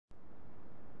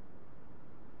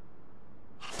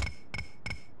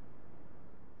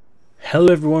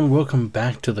Hello everyone, welcome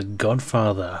back to the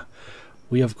Godfather.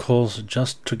 We of course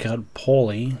just took out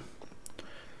Paulie.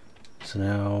 So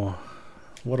now,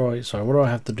 what do I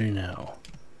have to do now?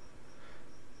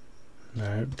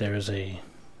 No, there is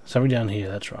something down here,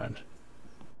 that's right.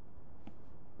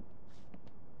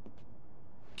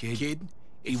 Kid,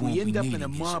 if we end up in a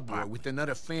mob war with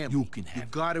another family, you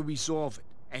gotta resolve it,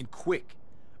 and quick.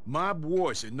 Mob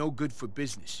wars are no good for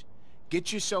business.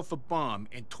 Get yourself a bomb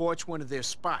and torch one of their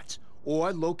spots,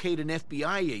 or locate an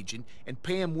FBI agent and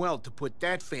pay him well to put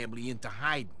that family into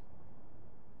hiding.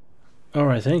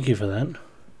 Alright, thank you for that.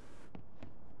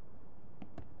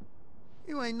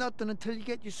 You ain't nothing until you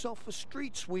get yourself a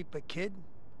street sweeper, kid.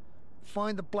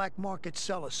 Find a black market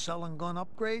seller selling gun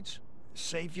upgrades,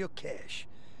 save your cash.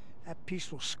 That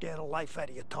piece will scare the life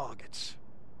out of your targets.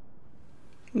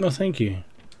 No, thank you.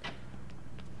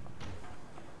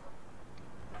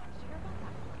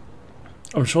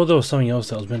 I'm sure there was something else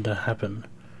that was meant to happen.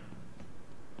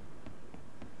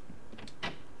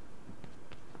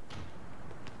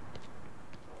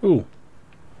 Ooh.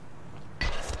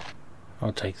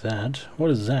 I'll take that.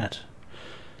 What is that?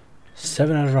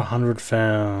 7 out of 100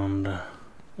 found.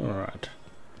 Alright.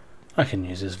 I can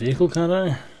use this vehicle, can't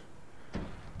I?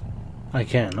 I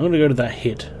can. I'm going to go to that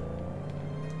hit.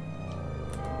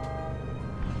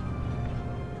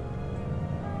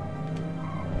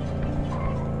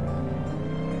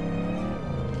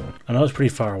 I know it's pretty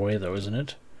far away though, isn't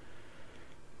it?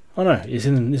 Oh no, it's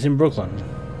in Brooklyn.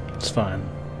 It's fine.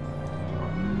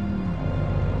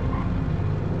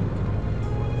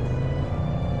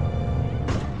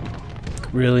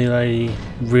 Really, lady?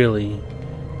 Really?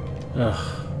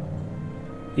 Ugh.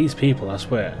 These people, I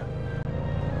swear.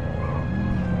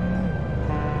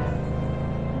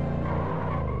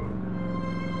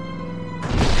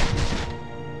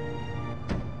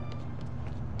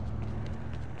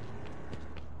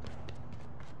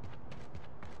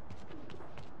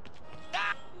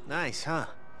 Nice, huh?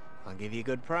 I'll give you a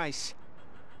good price.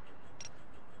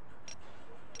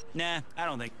 Nah, I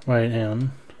don't think. Wait, hang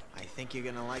on. I think you're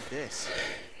gonna like this.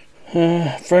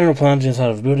 Frame will plant inside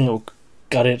of a building or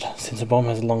gut it. Since a bomb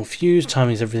has a long fuse,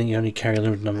 timing is everything. You only carry a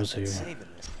limited number, so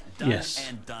Done yes.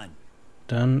 and done.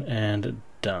 Done and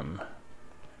done.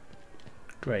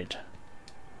 Great.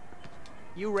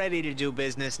 You ready to do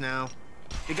business now?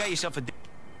 You got yourself a.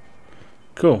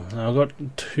 Cool. Now I've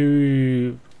got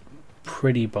 2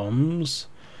 pretty bombs.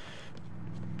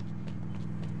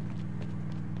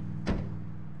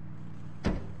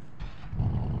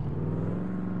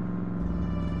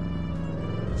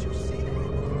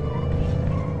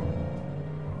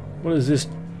 What is this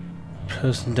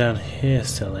person down here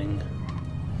selling?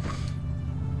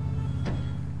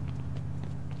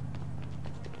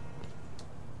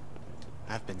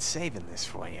 I've been saving this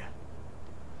for you.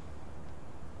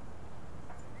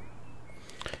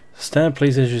 Standard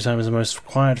police issue time is the most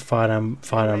quiet firearm,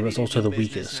 but it's also the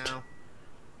weakest.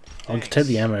 I'll take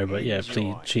the ammo, but yeah,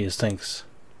 please, cheers, thanks.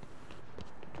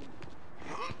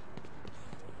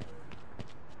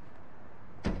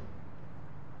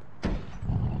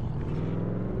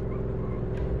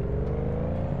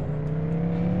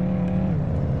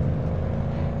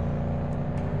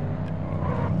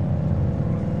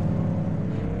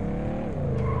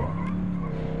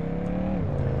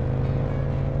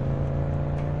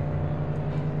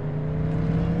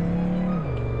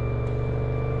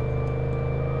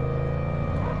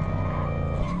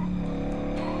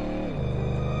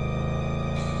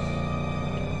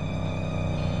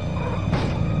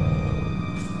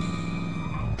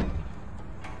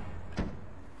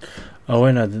 Oh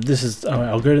wait, no, this is...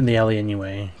 I'll go in the alley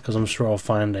anyway, because I'm sure I'll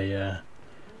find a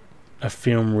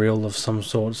film reel of some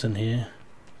sorts in here.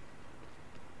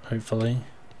 Hopefully.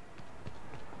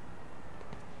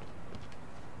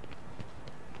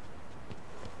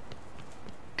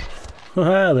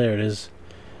 Haha, there it is.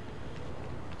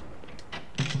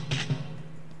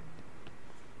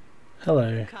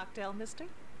 Hello. Cocktail, mister?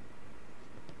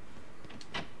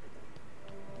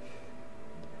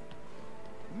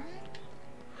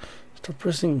 Stop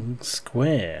pressing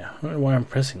square. I don't know why I'm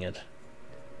pressing it.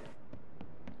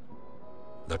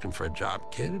 Looking for a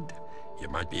job, kid? You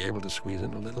might be able to squeeze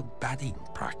in a little batting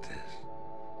practice.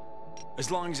 As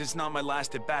long as it's not my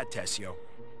last at bat test, yo.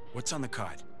 What's on the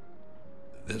card?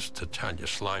 This Titania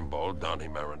slimeball, Donnie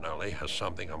Marinelli, has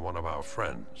something on one of our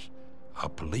friends, our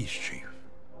police chief.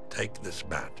 Take this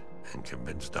bat and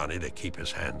convince Donnie to keep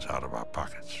his hands out of our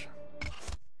pockets.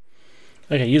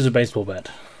 Okay, use a baseball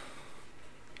bat.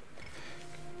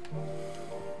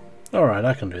 Alright,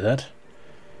 I can do that.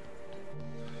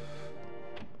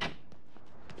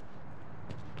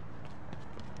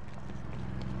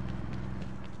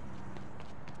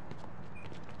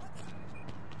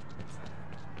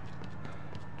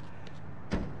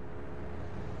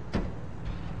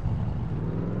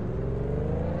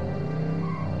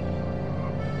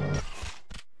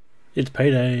 It's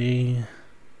payday.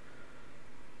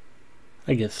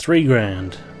 I get 3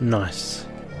 grand. Nice.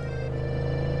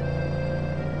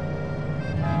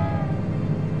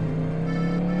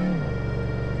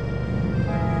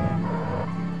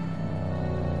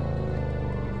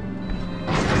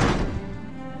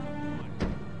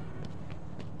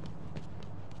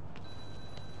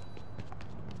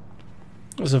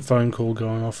 There's a phone call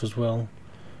going off as well.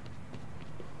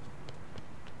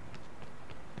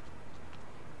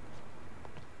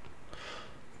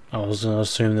 I was going to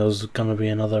assume there was going to be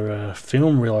another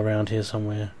film reel around here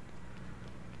somewhere.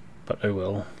 But oh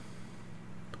well.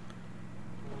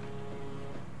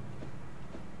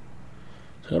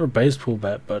 So I got a baseball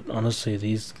bat, but honestly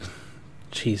these...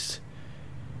 Jeez.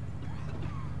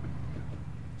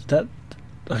 Is that...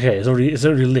 Okay, it's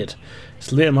already lit.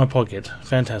 It's lit in my pocket.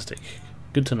 Fantastic.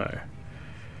 Good to know.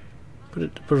 Put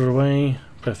it away.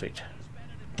 Perfect.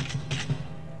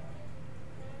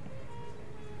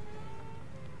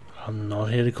 I'm not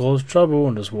here to cause trouble.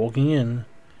 I'm just walking in.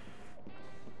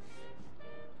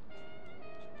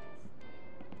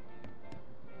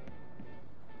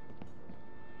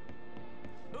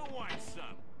 Who wants some?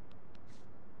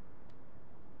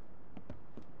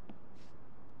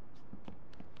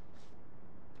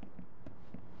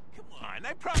 Come on,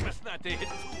 I promise not to hit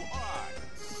too hard.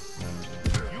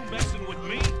 You messing with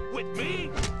me? With me?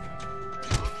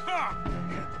 Ha!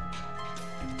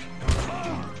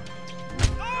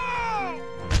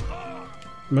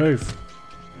 Move.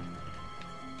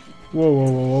 Whoa,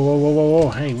 whoa, whoa, whoa, whoa, whoa, whoa, whoa,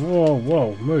 hey, whoa,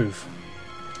 whoa, move.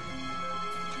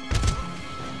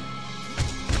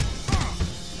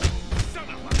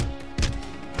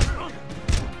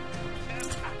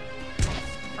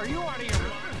 Are you out of your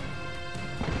mind?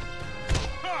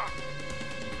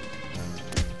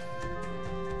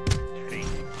 Eddie.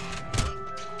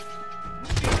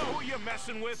 Do you know who you're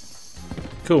messing with?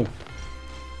 Cool.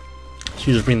 So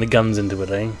you just bring the guns into it,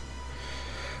 eh?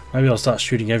 Maybe I'll start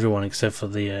shooting everyone except for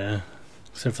the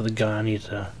guy I need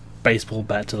a baseball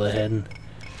bat to the head.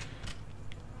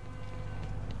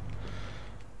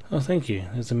 Oh, thank you.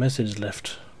 There's a message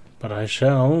left, but I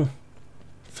shall.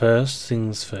 First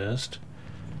things first.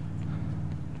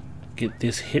 Get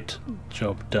this hit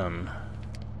job done.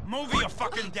 Move, you're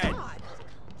fucking dead.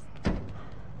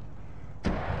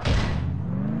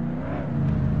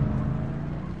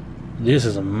 This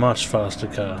is a much faster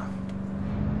car.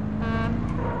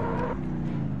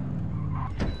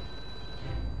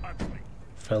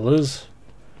 Fellas.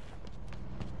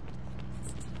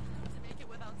 To make it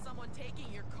without someone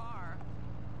taking your car.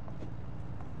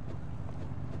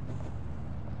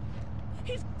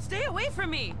 Stay away from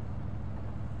me!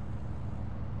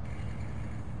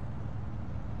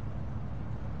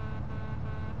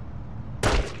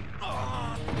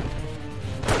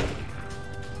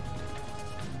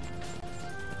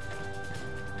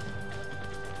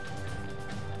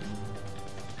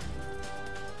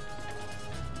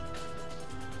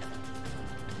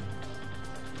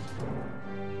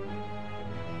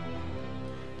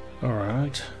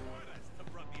 Alright.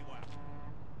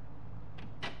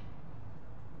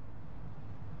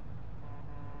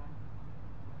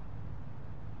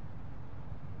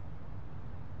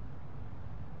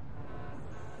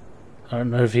 I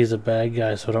don't know if he's a bad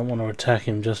guy, so I don't want to attack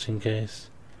him just in case.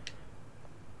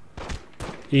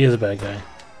 He is a bad guy.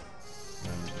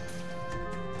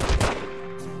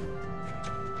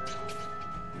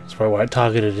 That's probably why I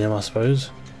targeted him, I suppose.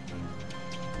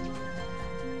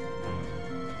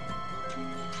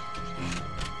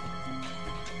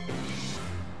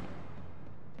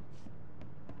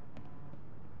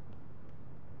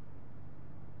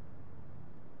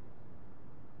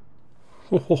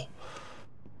 Oh.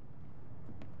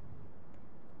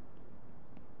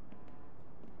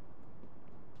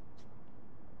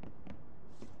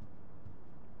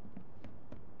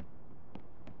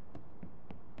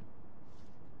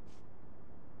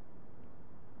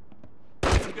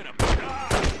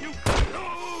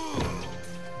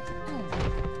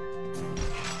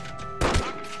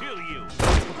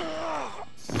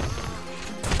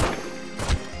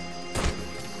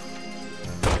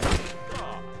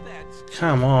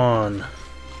 Come on.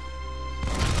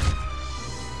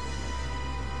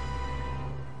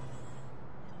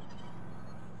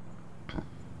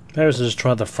 Maybe I should just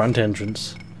try the front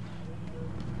entrance.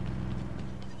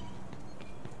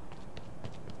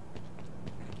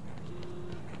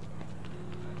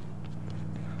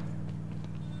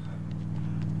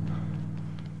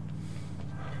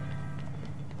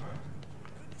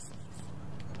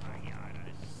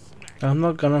 I'm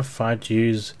not gonna fight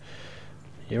yous.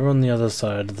 You're on the other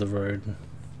side of the road.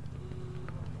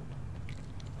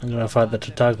 I'm gonna fight the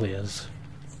Tartaglias.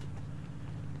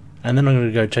 And then I'm going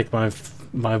to go check my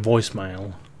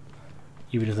voicemail.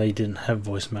 Even if they didn't have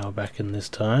voicemail back in this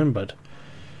time, but...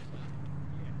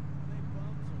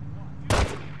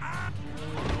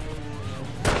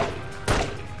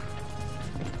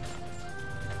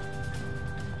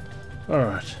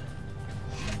 Alright.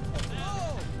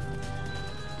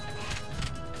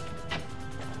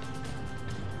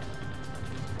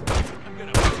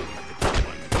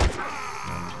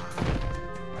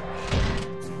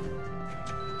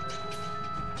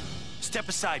 Step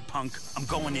aside, punk. I'm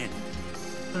going in.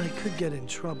 I could get in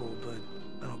trouble,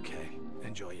 but okay.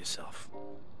 Enjoy yourself.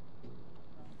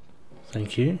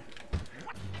 Thank you.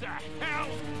 What the hell?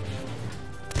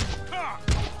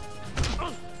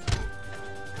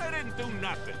 I didn't do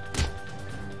nothing.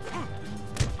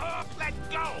 Let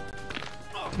go.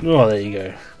 Oh, there you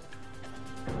go.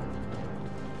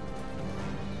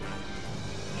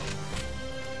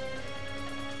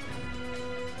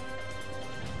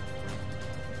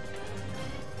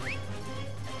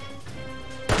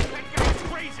 That guy's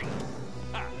crazy.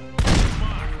 Come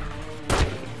on.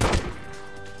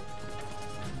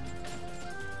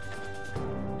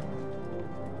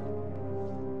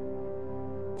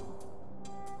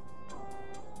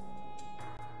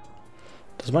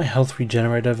 Does my health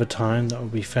regenerate over time? That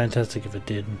would be fantastic if it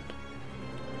did.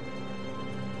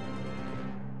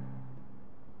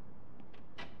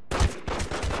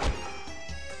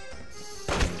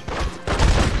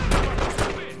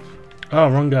 Oh,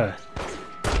 wrong guy.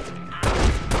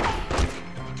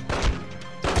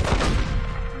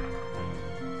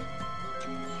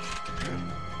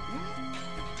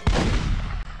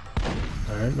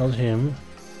 No, not him.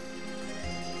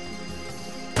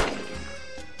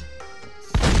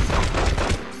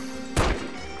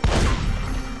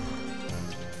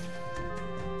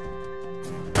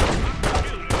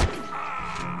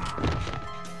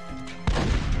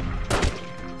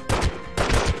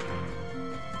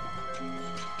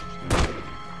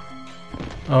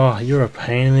 Oh, you're a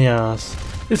pain in the ass.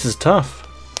 This is tough.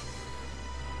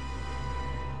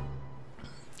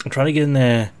 I'm trying to get in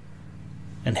there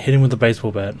and hit him with a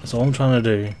baseball bat. That's all I'm trying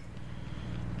to do.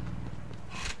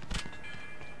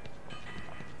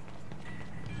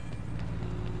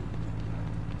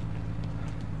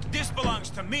 This belongs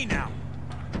to me now.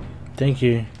 Thank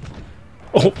you.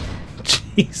 Oh,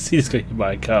 jeez, he just got hit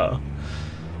by a car.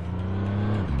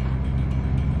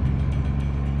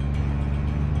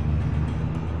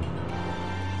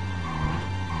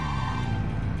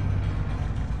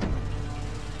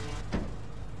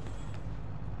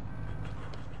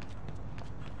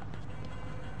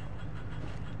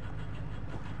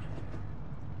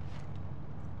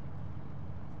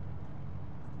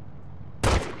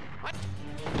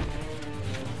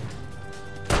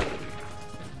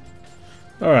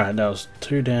 Alright, that was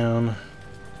 2 down.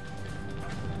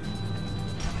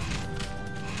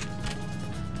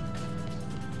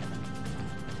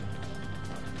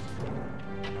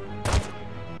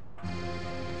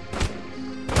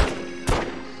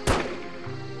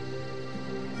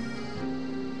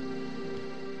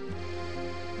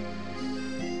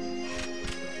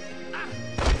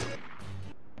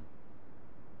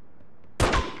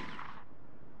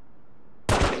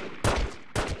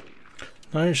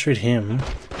 Don't shoot him.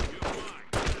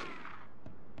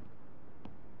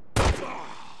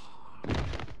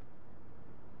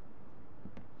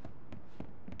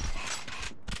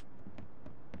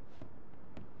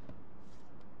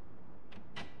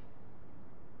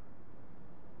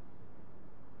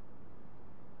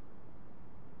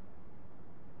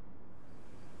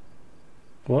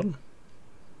 What?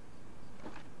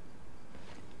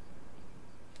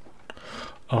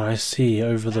 Oh, I see,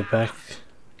 over the back.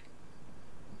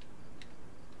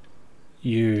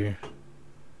 You.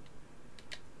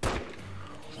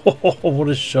 Oh, what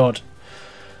a shot.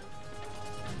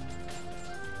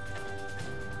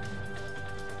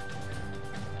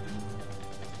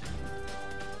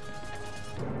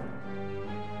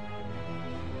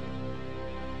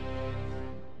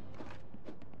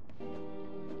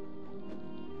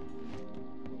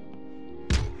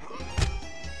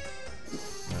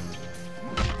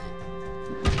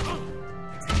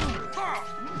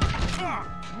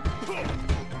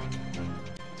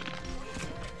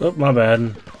 Oh, my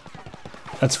bad.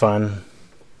 That's fine.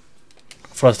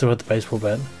 For us to hit the baseball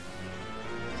bat.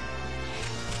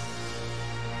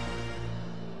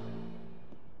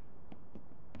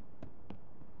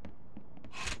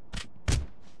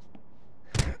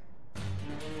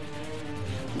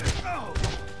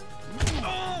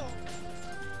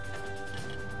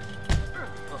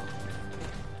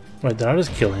 Wait, did I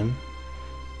just kill him?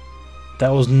 That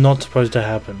was not supposed to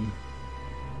happen.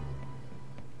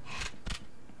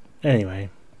 Anyway.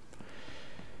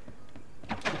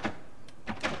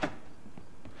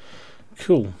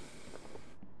 Cool.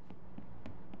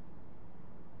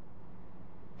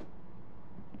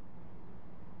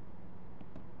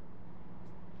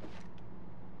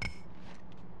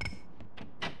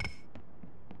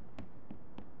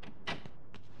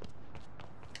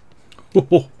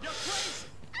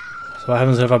 So what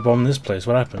happens if I bomb this place?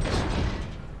 What happens?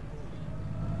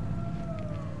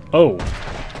 Oh,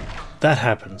 that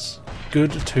happens.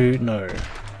 Good to know.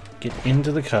 Get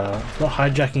into the car. It's not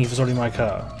hijacking if it's already my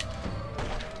car.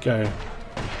 Go.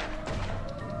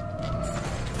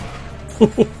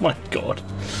 Oh my god.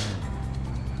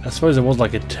 I suppose it was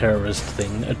like a terrorist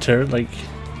thing. Like...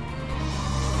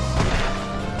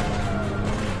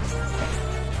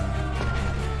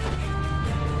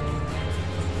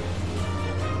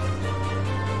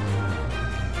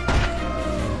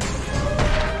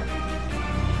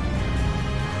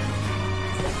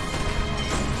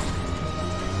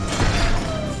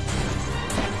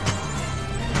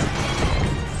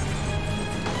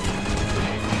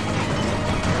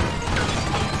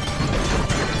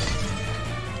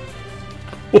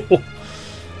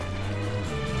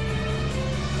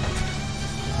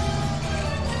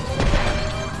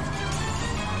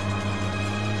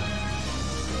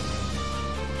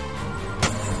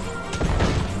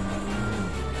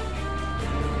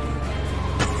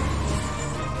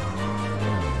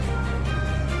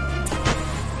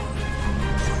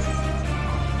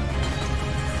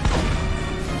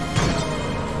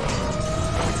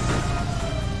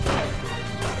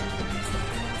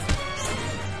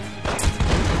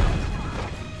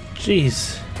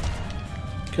 Jeez.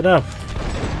 Get up.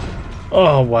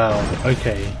 Oh, wow.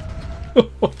 Okay.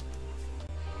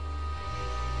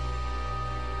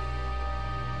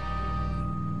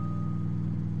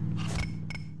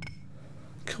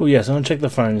 Cool, yes, I'm gonna check the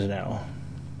phones now.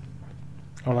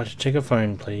 I'd like to check a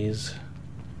phone, please.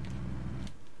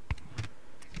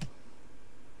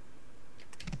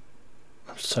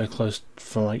 I'm so close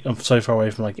from like, I'm so far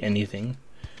away from like anything.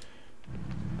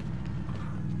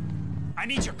 I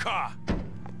need your car.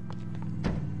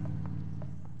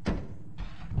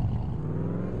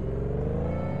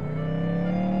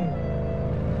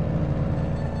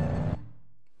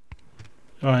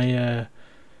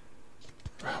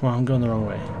 Well, I'm going the wrong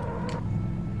way.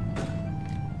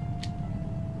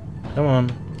 Come on.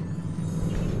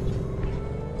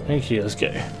 Thank you, let's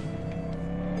go.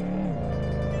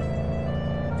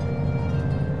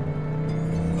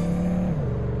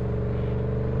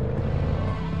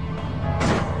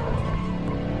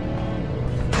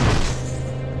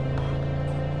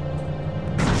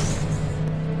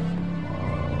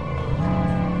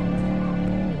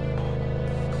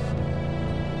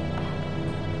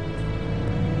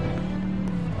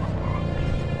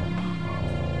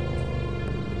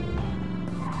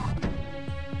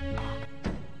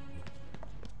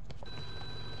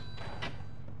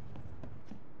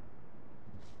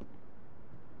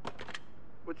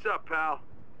 What's up, pal?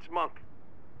 It's Monk.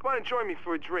 Come on and join me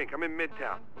for a drink. I'm in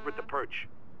Midtown, over at the Perch.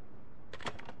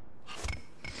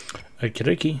 Okie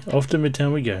dokie, off to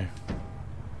Midtown we go.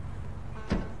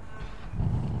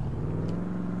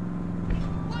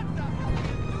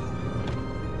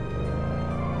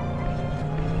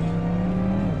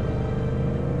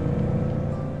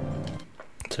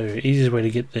 So, easiest way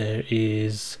to get there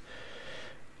is...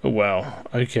 Oh wow,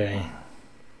 okay.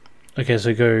 Okay,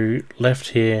 so go left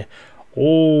here,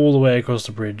 all the way across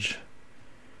the bridge.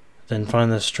 Then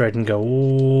find the straight and go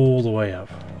all the way up.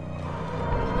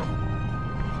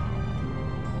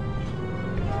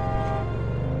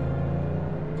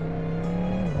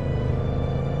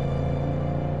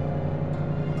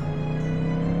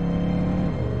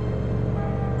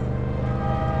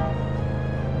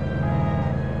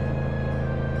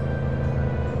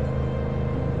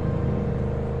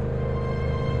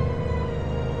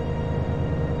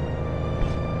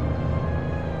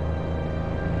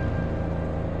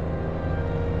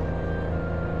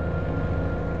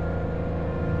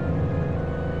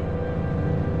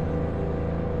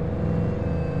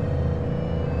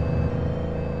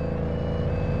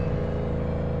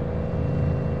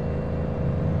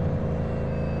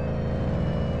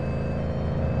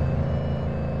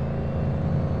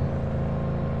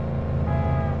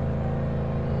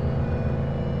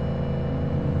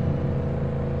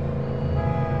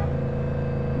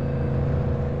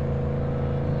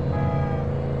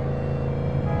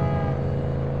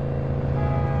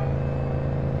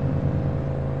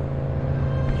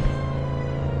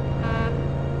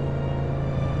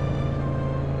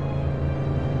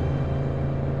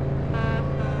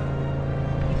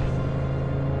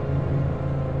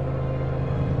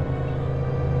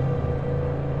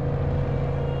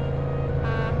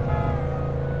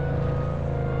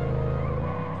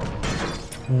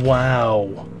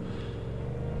 Wow.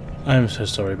 I'm so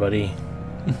sorry, buddy.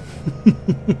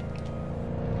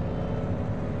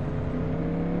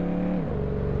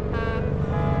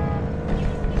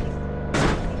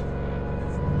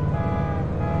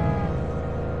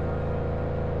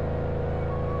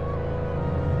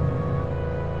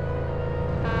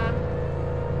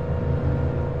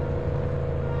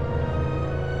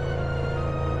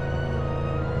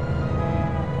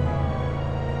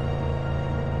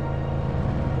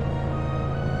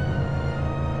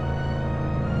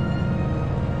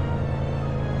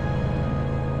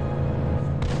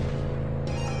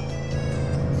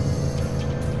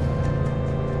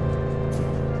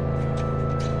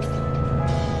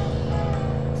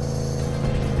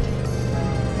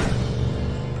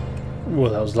 Well,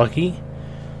 that was lucky.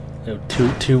 No,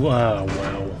 two. Ah,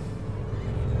 wow.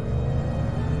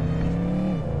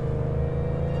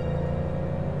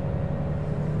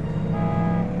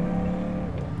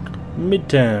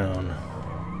 Midtown.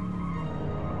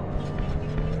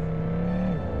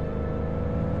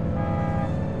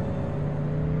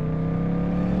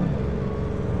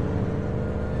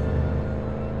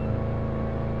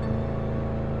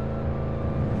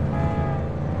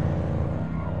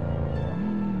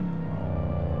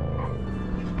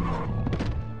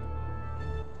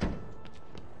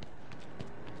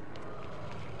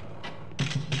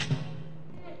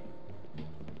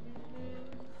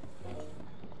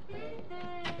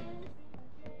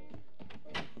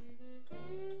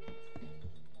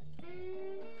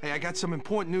 Hey, I got some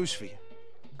important news for you.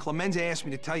 Clemenza asked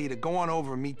me to tell you to go on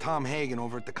over and meet Tom Hagen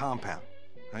over at the compound.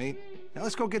 Right? Now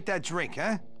let's go get that drink,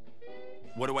 huh?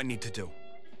 What do I need to do?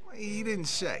 Well, he didn't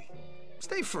say.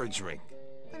 Stay for a drink.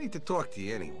 I need to talk to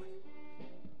you anyway.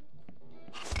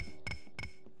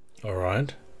 All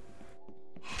right.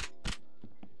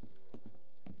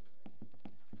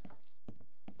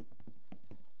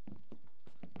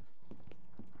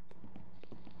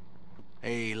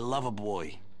 Hey, lover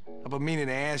boy. I've been meaning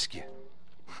to ask you.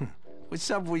 What's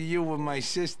up with you and my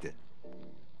sister?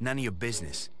 None of your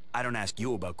business. I don't ask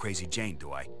you about Crazy Jane,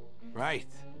 do I? Right.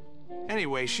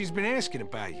 Anyway, she's been asking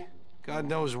about you. God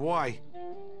knows why.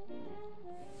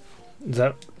 Is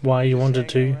that why you wanted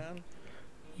to?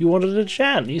 You wanted to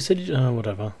chat. You said,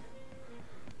 whatever.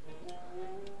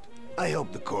 I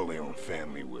help the Corleone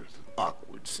family with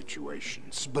awkward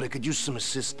situations, but I could use some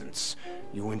assistance.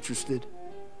 You interested?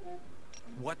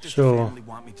 What does Sure. the family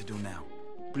want me to do now?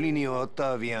 Plinio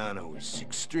Ottaviano is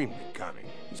extremely cunning.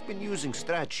 He's been using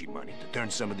Stracci money to turn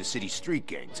some of the city's street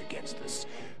gangs against us.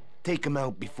 Take him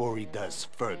out before he does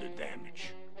further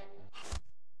damage.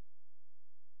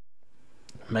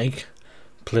 Make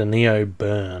Plinio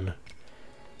burn.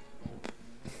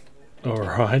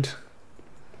 Alright.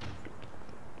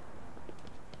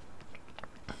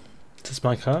 Is this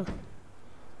my car?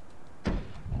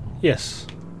 Yes.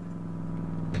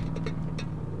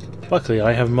 Luckily,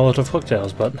 I have Molotov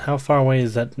cocktails, but how far away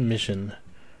is that mission?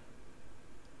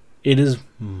 It is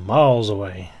miles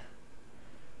away.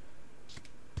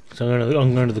 So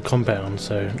I'm going to the compound,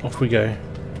 so off we go.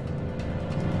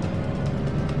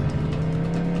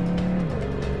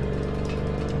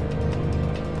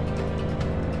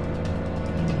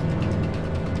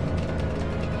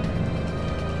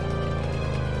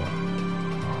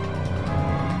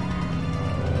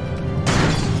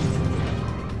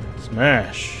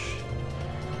 Smash!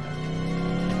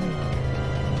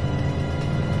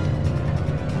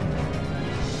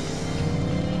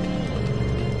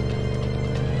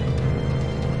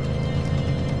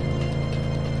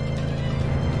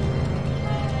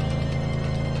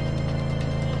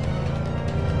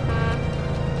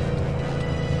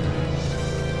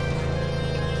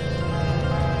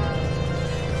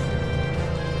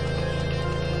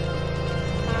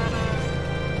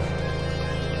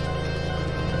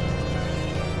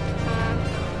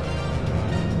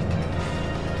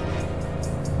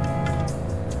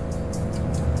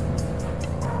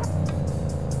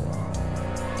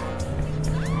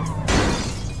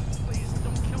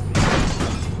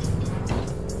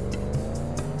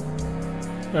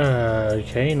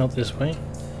 Okay, not this way.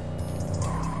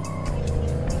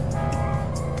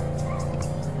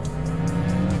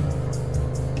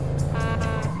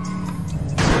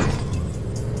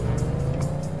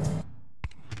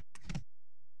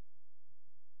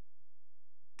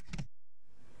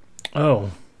 Oh.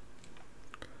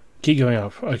 Keep going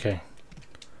up, okay.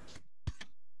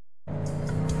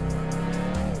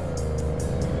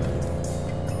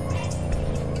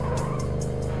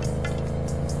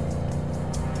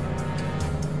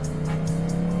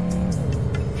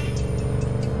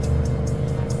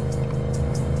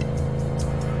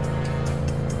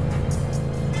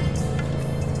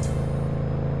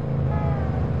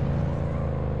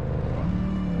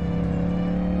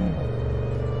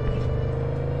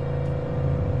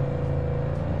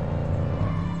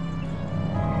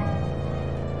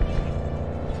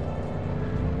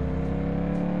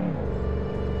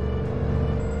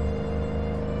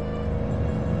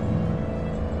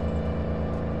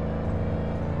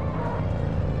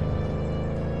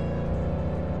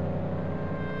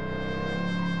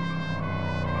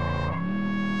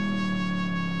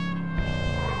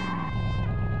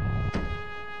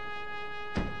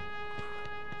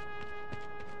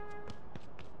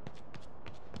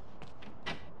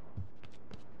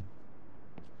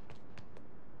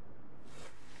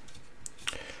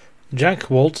 Jack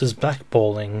Waltz is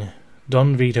blackballing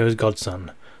Don Vito's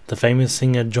godson. The famous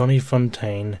singer Johnny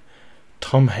Fontaine,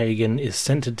 Tom Hagen, is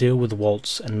sent to deal with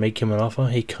Waltz and make him an offer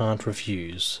he can't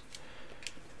refuse.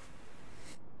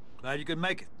 Glad you could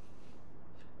make it.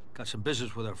 Got some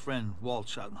business with our friend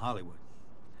Waltz out in Hollywood.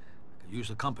 Could use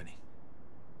the company.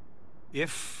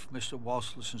 If Mr.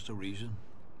 Waltz listens to reason,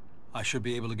 I should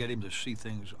be able to get him to see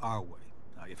things our way.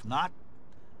 Now, if not,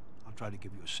 I'll try to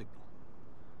give you a signal.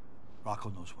 Rocco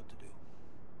knows what to do.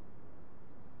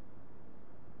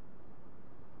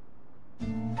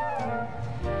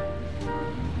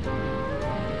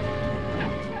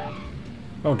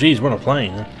 Oh geez, we're on a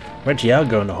plane. Reggie are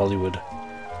going to Hollywood.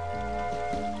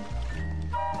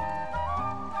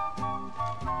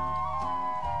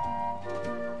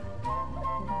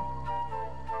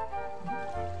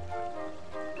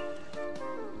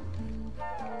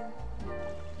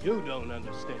 You don't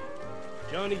understand.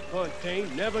 Johnny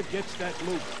Fontaine never gets that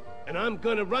movie. And I'm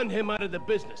gonna run him out of the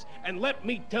business. And let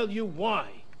me tell you why.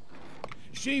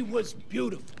 She was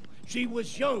beautiful. She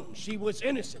was young. She was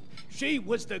innocent. She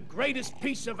was the greatest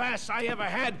piece of ass I ever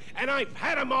had, and I've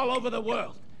had them all over the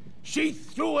world. She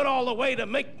threw it all away to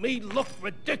make me look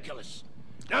ridiculous.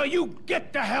 Now you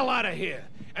get the hell out of here.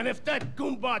 And if that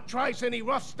Goomba tries any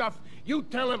rough stuff, you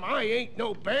tell him I ain't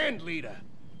no band leader.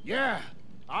 Yeah,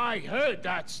 I heard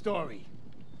that story.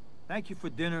 Thank you for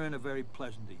dinner and a very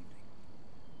pleasant evening.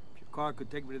 If your car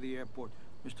could take me to the airport,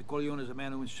 Mr. Corleone is a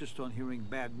man who insists on hearing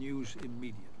bad news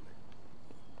immediately.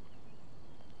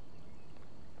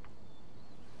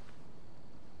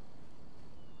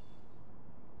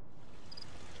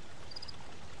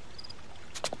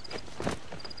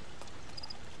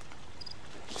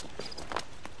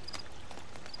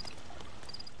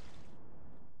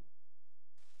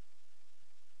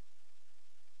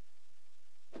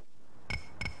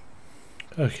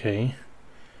 Okay.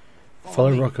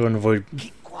 Follow Rocco and avoid...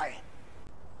 Keep quiet.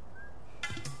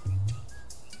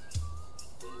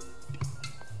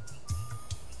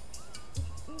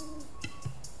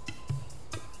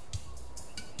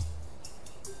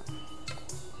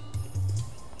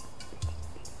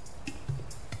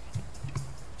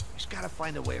 Just gotta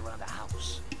find a way around the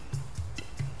house.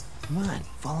 Come on,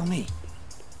 follow me.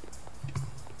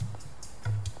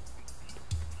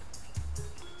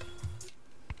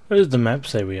 Where does the map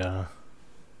say we are?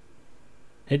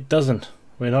 It doesn't.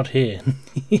 We're not here.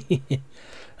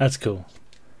 That's cool.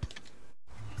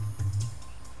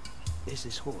 There's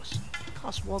this horse. It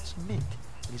costs Waltz a mint,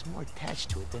 and he's more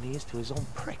attached to it than he is to his own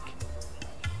prick.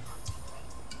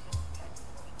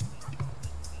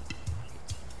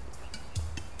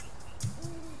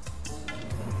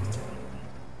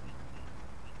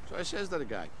 So I says to the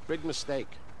guy, big mistake.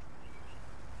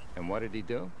 And what did he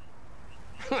do?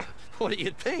 What do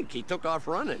you think? He took off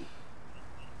running.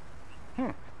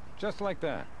 Just like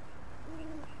that.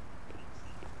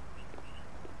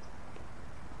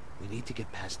 We need to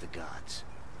get past the guards.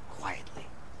 Quietly.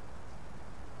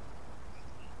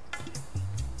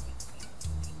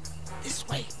 This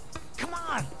way. Come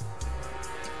on!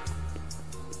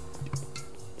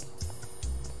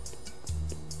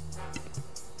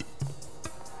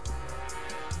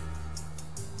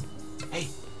 Hey,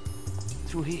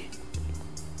 through here.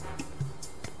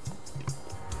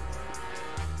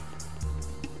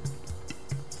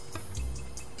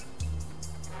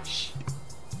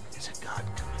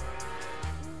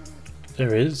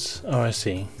 There is? Oh, I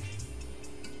see.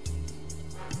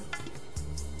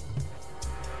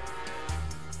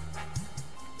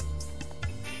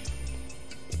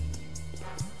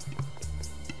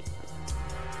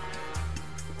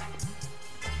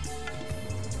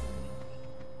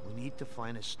 We need to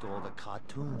find a store the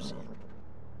cartoons in.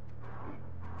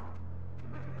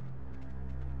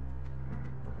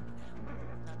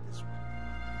 Not this one.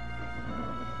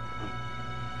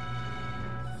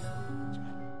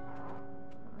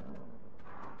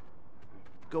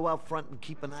 Go out front and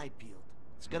keep an eye peeled.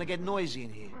 It's gonna get noisy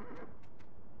in here.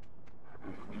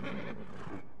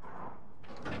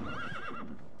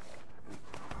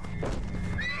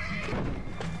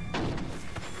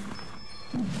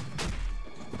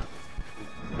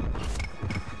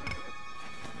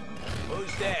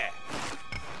 Who's there?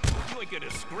 You ain't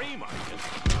gonna scream, are you?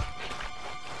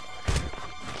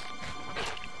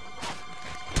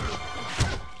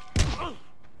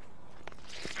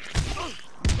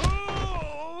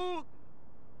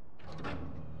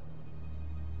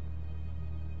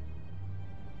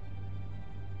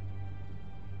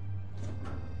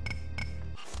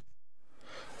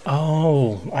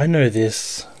 Oh, I know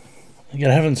this.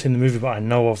 Again, I haven't seen the movie, but I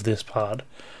know of this part.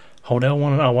 Hold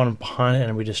L1 and R1 behind it,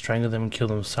 and we just strangle them and kill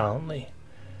them silently.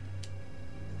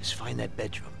 Let's find that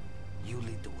bedroom. You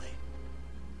lead the way.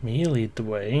 Me lead the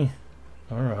way.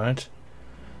 Alright.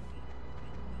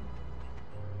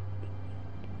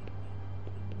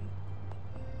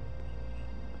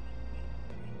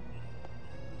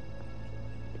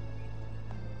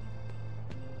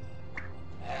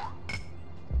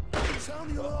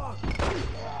 Sound the alarm.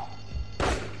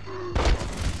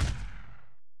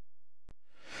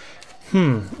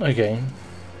 Okay.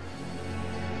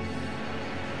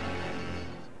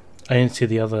 I didn't see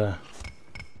the other.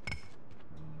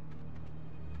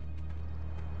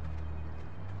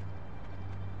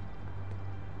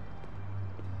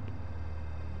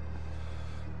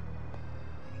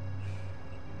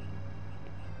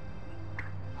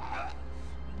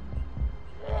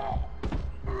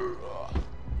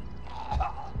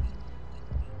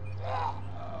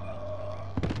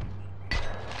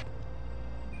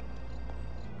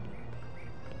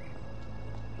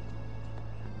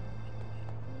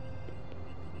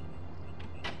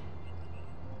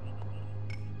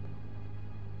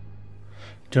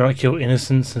 Do not kill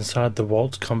innocents inside the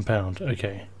Waltz compound.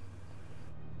 Okay.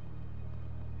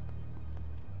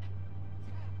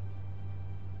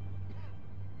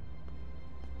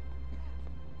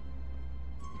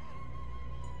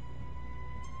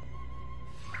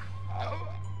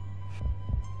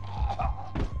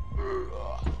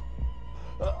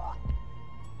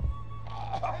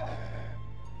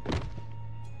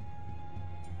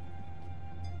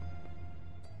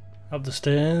 Up the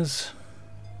stairs.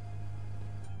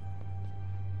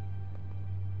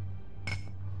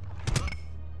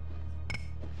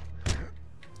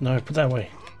 No, put that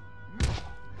away.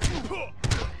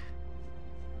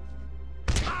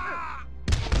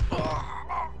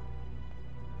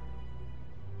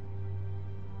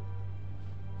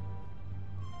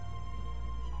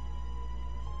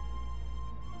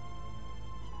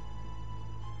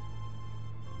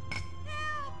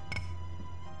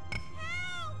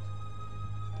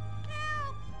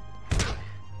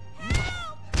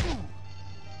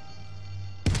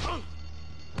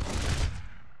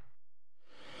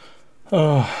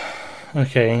 Oh,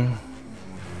 okay.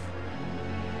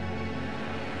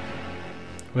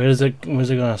 Where's it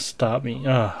gonna stop me?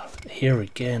 Ah, here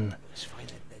again. Let's find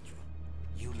that bedroom.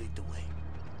 You lead the way.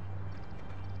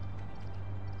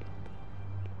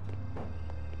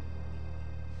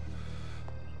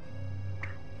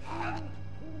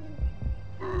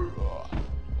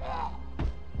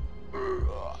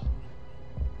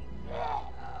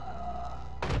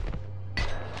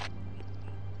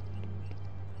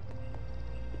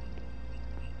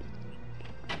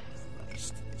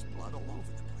 There's blood all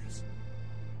over the place.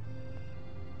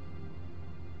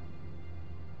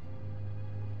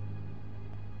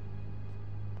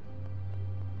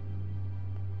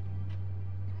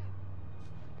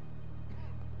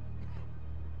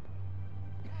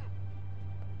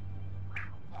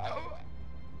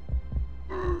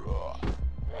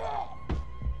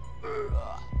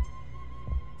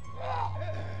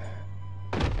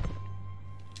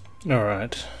 All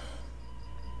right.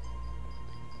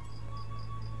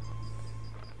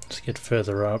 Let's get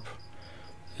further up.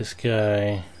 This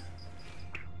guy.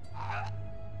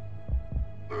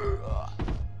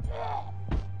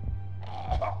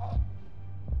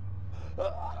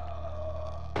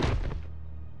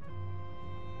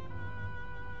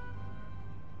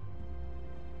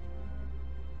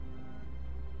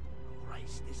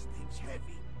 Christ, this thing's heavy.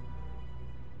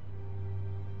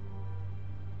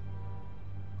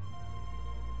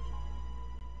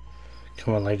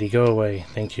 Come on, lady, go away.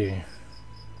 Thank you.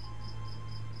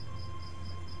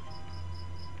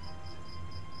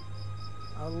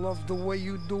 I love the way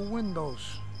you do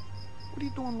windows. What are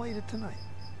you doing later tonight?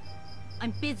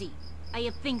 I'm busy. I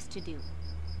have things to do.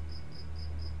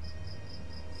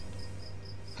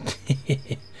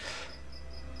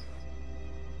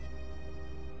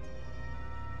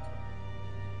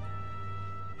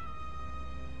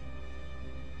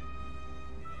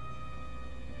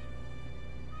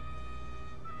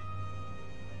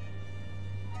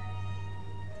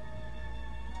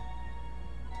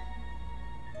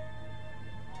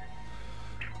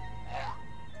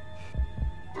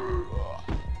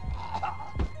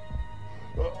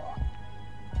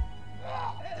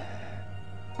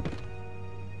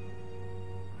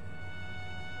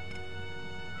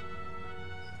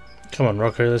 Come on,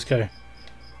 Rocco, let's go.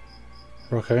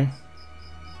 Rocco.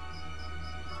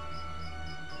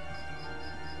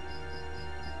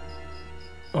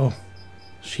 Oh,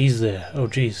 she's there. Oh,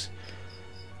 jeez.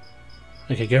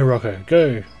 Okay, go, Rocco,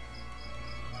 go.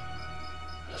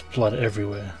 There's blood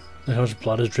everywhere. Look how much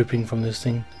blood is dripping from this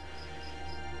thing.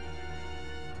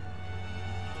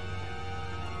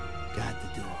 Got the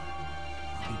door.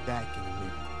 I'll be back in a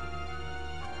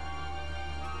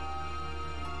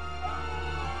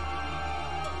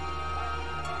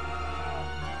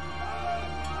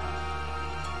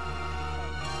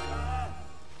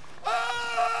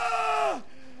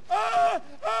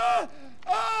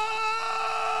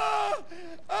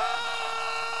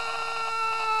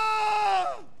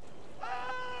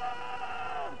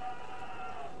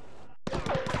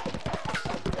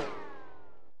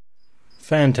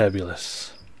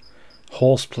Fantabulous.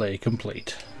 Horseplay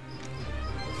complete.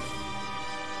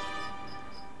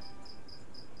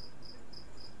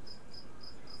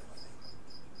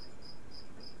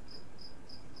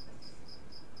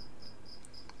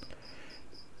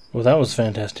 Well, that was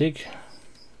fantastic.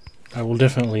 I will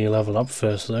definitely level up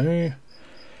first though.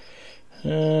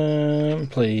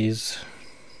 Please.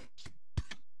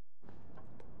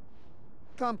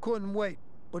 Tom couldn't wait,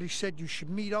 but he said you should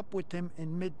meet up with him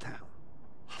in Midtown.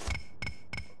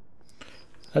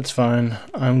 That's fine.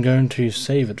 I'm going to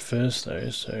save it first though,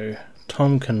 so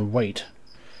Tom can wait.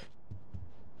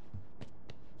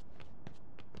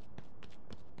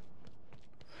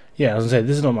 Yeah, I was gonna say,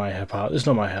 this is not my apartment, this is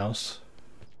not my house.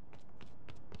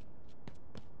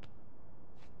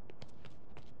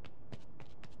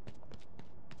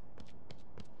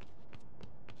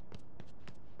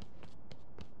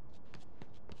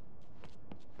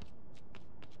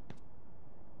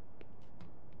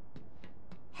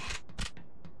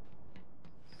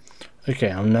 Okay,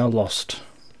 I'm now lost.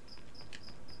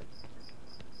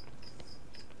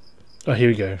 Oh, here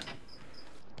we go.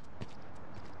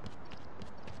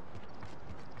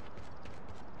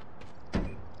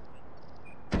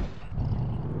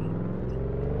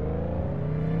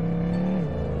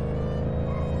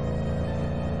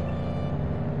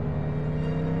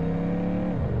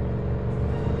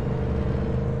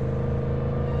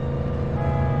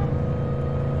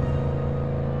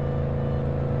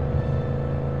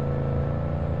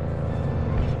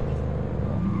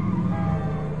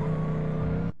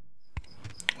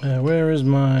 Where is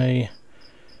my...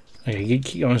 Okay,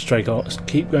 keep going straight.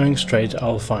 Keep going straight.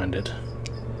 I'll find it.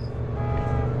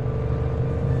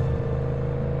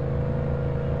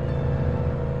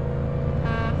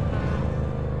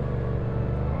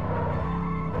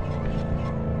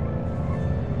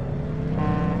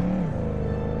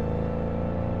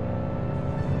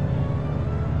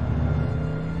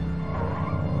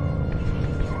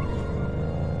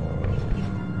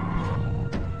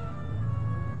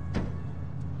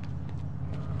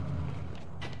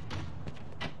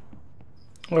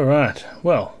 Alright,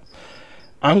 well,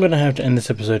 I'm going to have to end this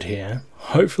episode here.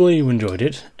 Hopefully you enjoyed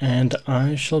it, and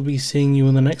I shall be seeing you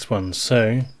in the next one,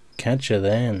 so catch you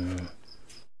then.